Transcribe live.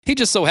He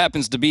just so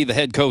happens to be the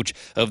head coach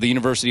of the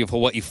University of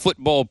Hawaii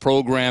football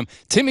program.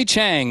 Timmy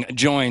Chang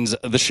joins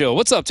the show.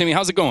 What's up, Timmy?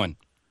 How's it going?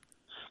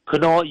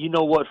 Kanoa, you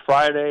know what?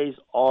 Fridays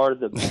are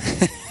the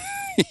best.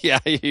 Yeah,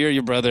 I hear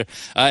you, brother.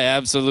 I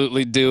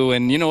absolutely do.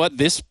 And you know what?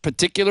 This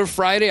particular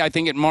Friday, I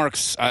think it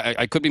marks,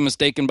 I could be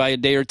mistaken by a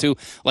day or two,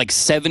 like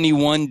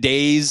 71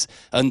 days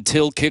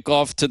until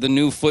kickoff to the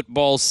new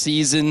football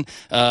season.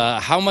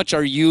 How much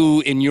are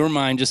you, in your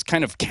mind, just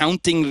kind of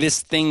counting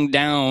this thing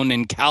down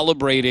and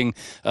calibrating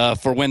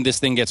for when this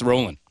thing gets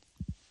rolling?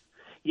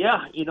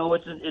 Yeah,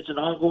 it's an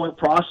ongoing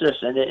process,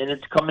 and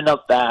it's coming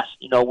up fast.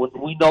 When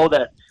we know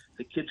that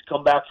the kids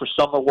come back for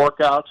summer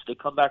workouts, they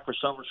come back for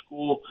summer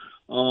school.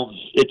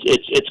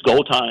 It's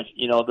go time.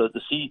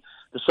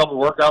 The summer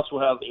workouts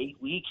will have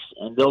 8 weeks,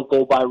 and they'll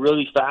go by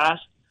really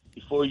fast.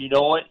 Before you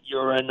know it,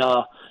 you're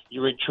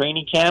in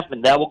training camp,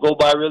 and that will go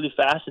by really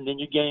fast. And then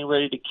you're getting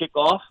ready to kick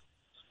off,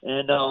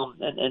 and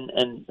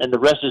the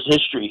rest is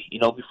history.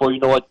 Before you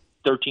know it,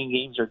 13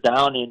 games are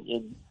down,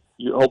 and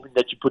you're hoping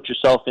that you put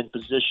yourself in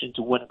position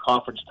to win a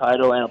conference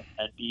title and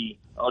be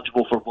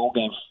eligible for bowl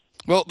games.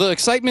 Well, the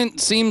excitement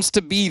seems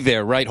to be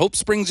there, right? Hope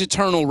springs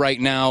eternal right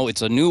now.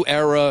 It's a new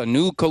era, a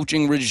new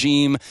coaching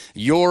regime,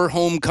 your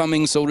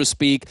homecoming, so to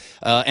speak.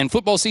 And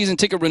football season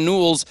ticket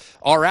renewals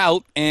are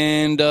out,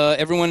 and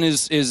everyone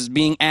is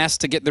being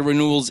asked to get the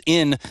renewals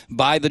in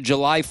by the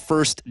July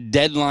 1st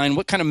deadline.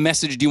 What kind of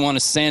message do you want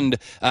to send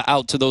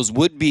out to those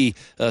would-be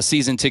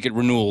season ticket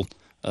renewal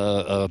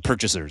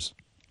purchasers?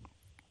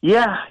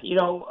 Yeah,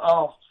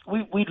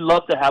 we'd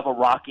love to have a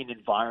rocking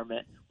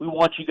environment. We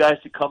want you guys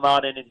to come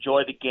out and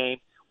enjoy the game.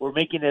 We're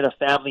making it a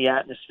family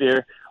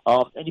atmosphere.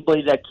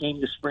 Anybody that came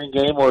to spring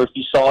game, or if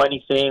you saw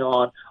anything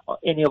on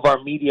any of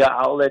our media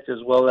outlets, as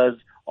well as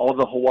all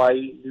the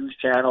Hawaii news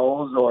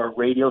channels or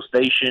radio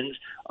stations,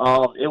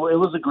 it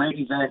was a great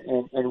event,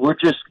 and we're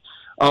just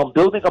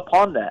building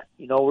upon that.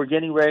 We're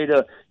getting ready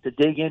to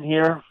dig in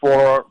here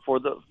for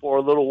a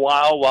little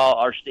while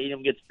our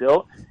stadium gets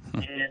built,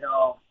 and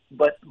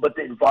But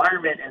the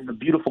environment and the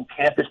beautiful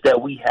campus that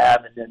we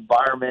have, and the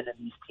environment and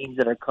these teams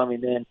that are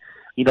coming in,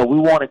 we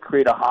want to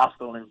create a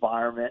hostile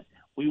environment.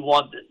 We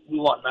want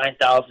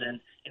 9,000.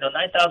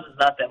 9,000 is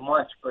not that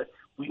much, but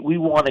we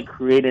want to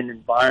create an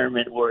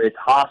environment where it's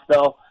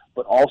hostile,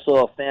 but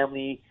also a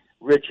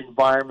family-rich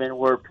environment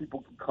where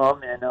people can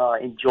come and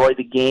enjoy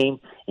the game,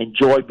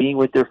 enjoy being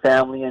with their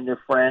family and their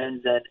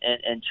friends,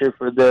 and cheer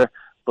for their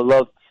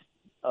beloved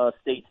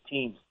state's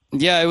team.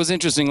 Yeah, it was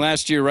interesting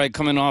last year, right,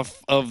 coming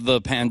off of the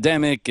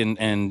pandemic and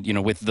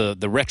with the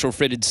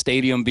retrofitted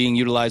stadium being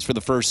utilized for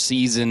the first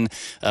season,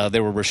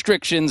 there were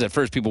restrictions. At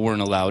first, people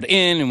weren't allowed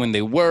in, and when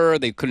they were,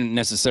 they couldn't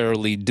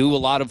necessarily do a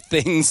lot of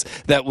things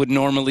that would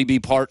normally be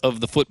part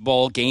of the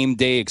football game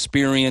day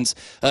experience.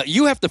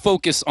 You have to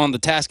focus on the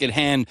task at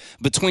hand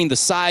between the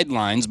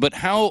sidelines, but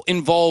how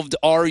involved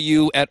are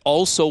you at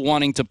also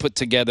wanting to put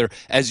together,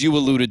 as you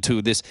alluded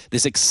to, this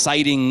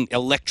exciting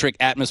electric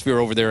atmosphere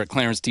over there at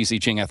Clarence T.C.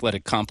 Ching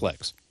Athletic Complex?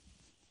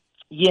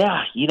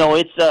 Yeah,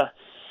 it's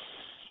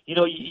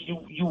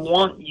you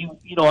want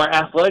our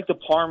athletic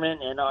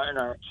department and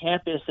our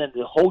campus and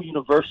the whole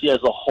university as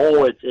a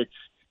whole.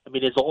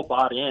 It's all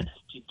bought in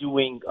to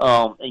doing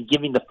and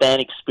giving the fan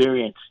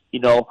experience.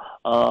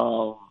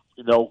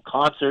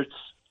 Concerts,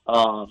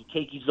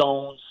 keiki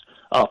zones,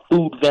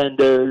 food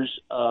vendors.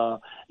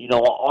 Our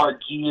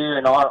gear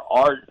and our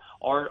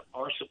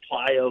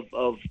supply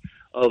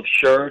of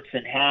shirts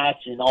and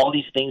hats and all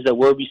these things that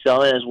we'll be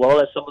selling, as well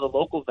as some of the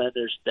local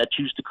vendors that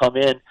choose to come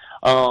in.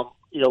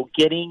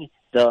 Getting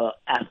the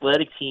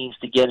athletic teams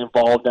to get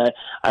involved.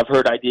 I've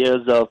heard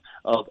ideas of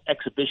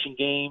exhibition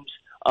games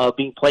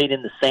being played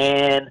in the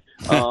sand,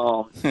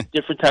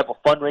 different type of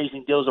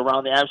fundraising deals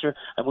around the atmosphere.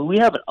 We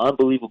have an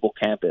unbelievable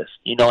campus,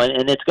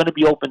 and it's going to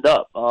be opened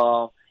up.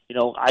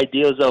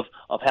 Ideas of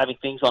having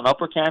things on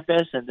upper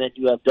campus, and then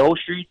you have Doe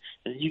Street,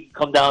 and you can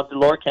come down to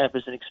lower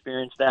campus and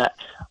experience that.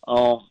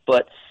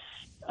 But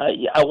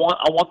I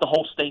want the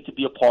whole state to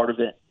be a part of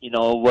it.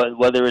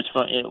 Whether it's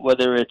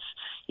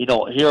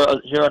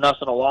here on us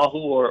on Oahu,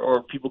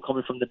 or people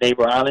coming from the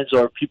neighbor islands,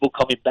 or people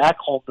coming back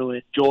home to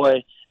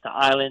enjoy the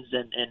islands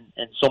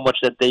and so much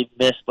that they've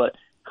missed, but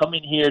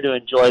coming here to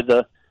enjoy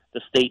the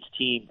state's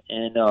team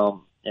and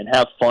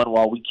have fun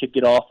while we kick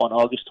it off on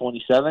August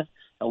 27th.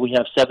 And we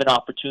have 7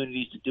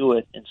 opportunities to do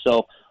it. And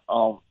so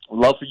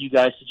love for you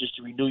guys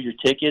to renew your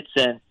tickets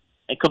and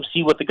come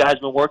see what the guys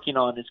been working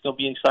on. It's going to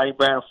be an exciting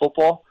brand of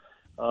football.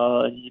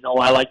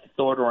 I like to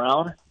throw it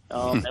around,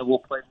 and we'll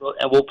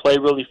play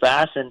really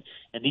fast. And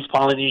these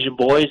Polynesian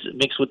boys,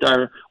 mixed with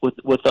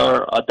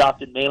our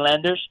adopted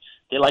mainlanders,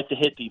 they like to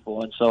hit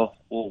people. And so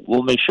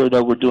we'll make sure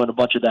that we're doing a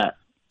bunch of that.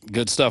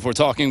 Good stuff. We're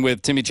talking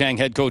with Timmy Chang,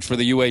 head coach for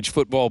the UH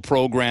football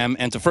program.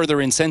 And to further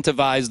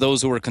incentivize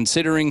those who are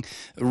considering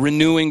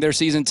renewing their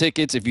season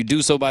tickets, if you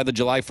do so by the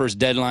July 1st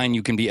deadline,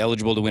 you can be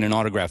eligible to win an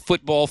autographed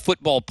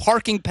football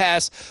parking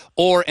pass,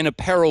 or an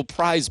apparel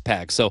prize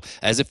pack. So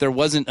as if there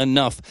wasn't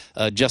enough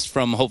just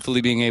from hopefully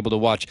being able to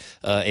watch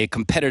a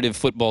competitive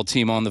football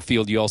team on the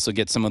field, you also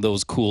get some of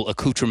those cool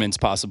accoutrements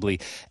possibly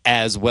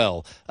as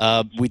well.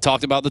 We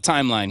talked about the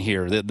timeline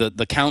here.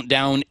 The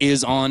countdown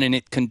is on and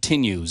it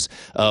continues.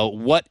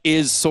 What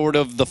is sort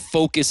of the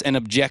focus and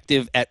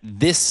objective at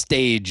this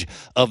stage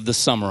of the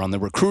summer? On the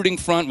recruiting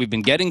front, we've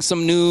been getting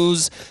some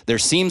news. There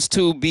seems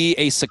to be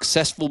a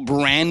successful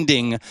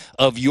branding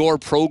of your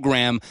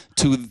program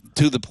to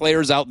the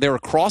players out there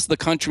across the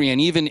country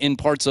and even in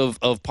parts of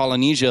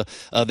Polynesia,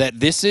 that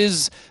this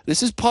is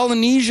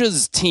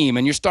Polynesia's team,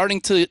 and you're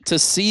starting to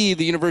see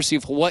the University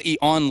of Hawaii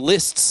on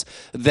lists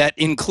that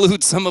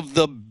include some of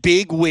the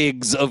big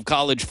wigs of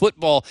college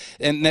football,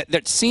 and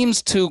that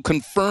seems to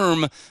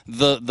confirm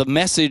the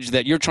message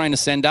that you're trying to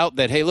send out,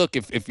 that, hey, look,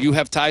 if you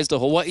have ties to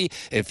Hawaii,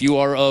 if you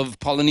are of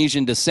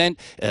Polynesian descent,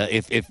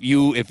 if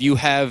you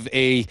have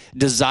a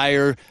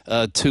desire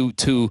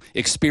to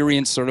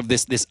experience sort of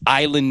this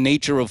island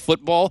nature of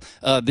football,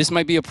 this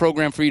might be a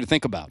program for you to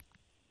think about.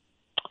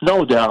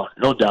 No doubt.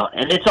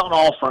 And it's on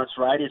all fronts,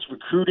 right? It's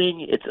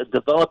recruiting, it's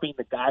developing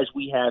the guys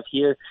we have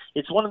here.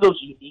 It's one of those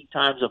unique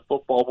times of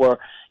football where,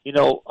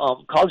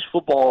 college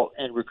football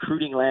and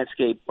recruiting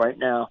landscape right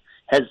now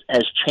has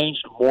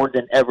changed more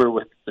than ever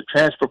with the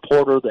transfer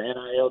portal, the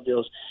NIL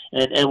deals,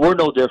 and we're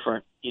no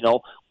different.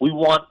 We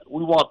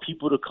want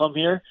people to come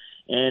here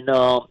and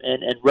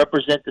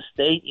represent the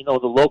state. The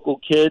local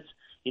kids.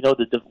 We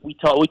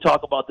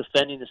talk about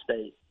defending the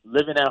state,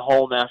 living at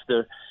home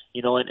after,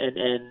 and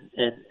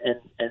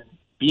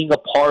being a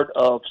part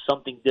of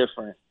something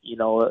different.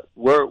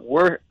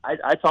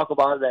 I talk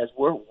about it as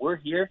we're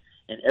here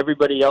and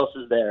everybody else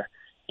is there.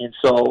 And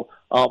so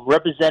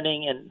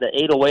representing in the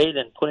 808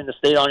 and putting the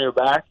state on your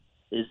back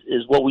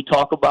is what we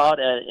talk about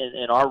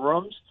in our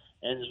rooms,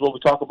 and is what we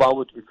talk about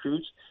with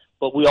recruits.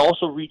 But we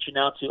also reaching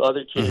out to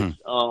other kids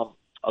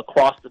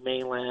across the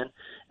mainland,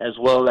 as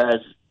well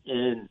as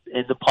in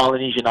the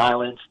Polynesian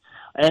Islands,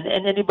 and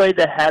anybody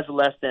that has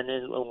left and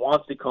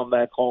wants to come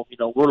back home.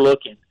 We're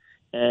looking,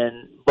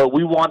 but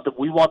we want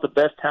the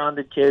best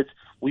talented kids.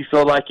 We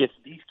feel like if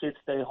these kids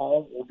stay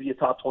home, we'll be a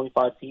top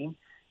 25 team,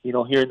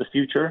 here in the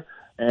future.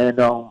 And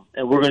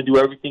we're going to do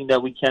everything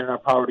that we can in our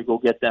power to go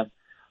get them.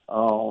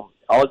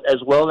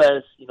 As well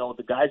as,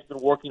 the guys been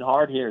working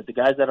hard here. The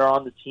guys that are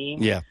on the team,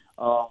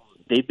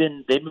 they've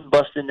been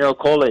busting their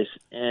coles,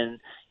 and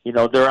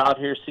they're out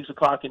here 6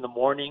 o'clock in the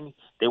morning.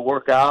 They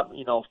work out,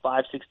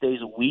 5-6 days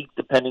a week,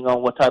 depending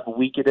on what type of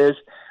week it is.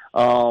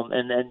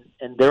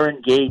 And they're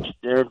engaged,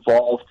 they're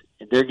involved,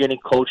 and they're getting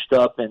coached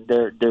up, and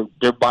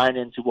they're buying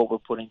into what we're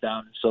putting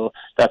down. So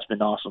that's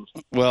been awesome.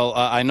 Well,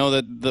 I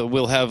know that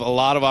we'll have a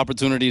lot of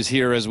opportunities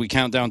here as we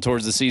count down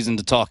towards the season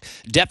to talk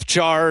depth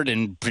chart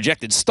and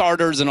projected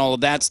starters and all of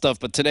that stuff.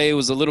 But today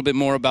was a little bit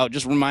more about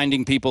just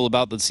reminding people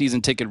about the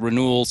season ticket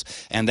renewals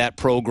and that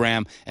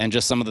program, and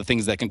just some of the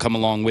things that can come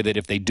along with it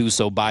if they do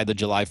so by the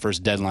July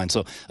 1st deadline.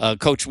 So,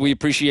 Coach, we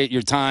appreciate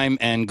your time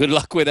and good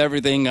luck with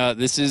everything.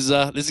 This is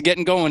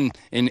getting going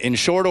in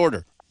short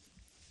order.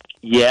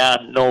 Yeah,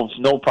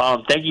 no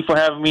problem. Thank you for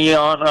having me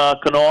on,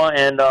 Kanoa,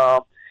 and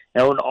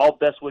all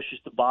best wishes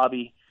to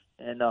Bobby,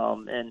 and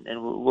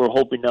we're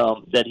hoping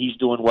that he's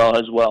doing well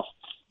as well.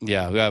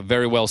 Yeah,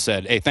 very well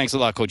said. Hey, thanks a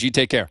lot, Coach. You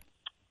take care.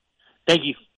 Thank you.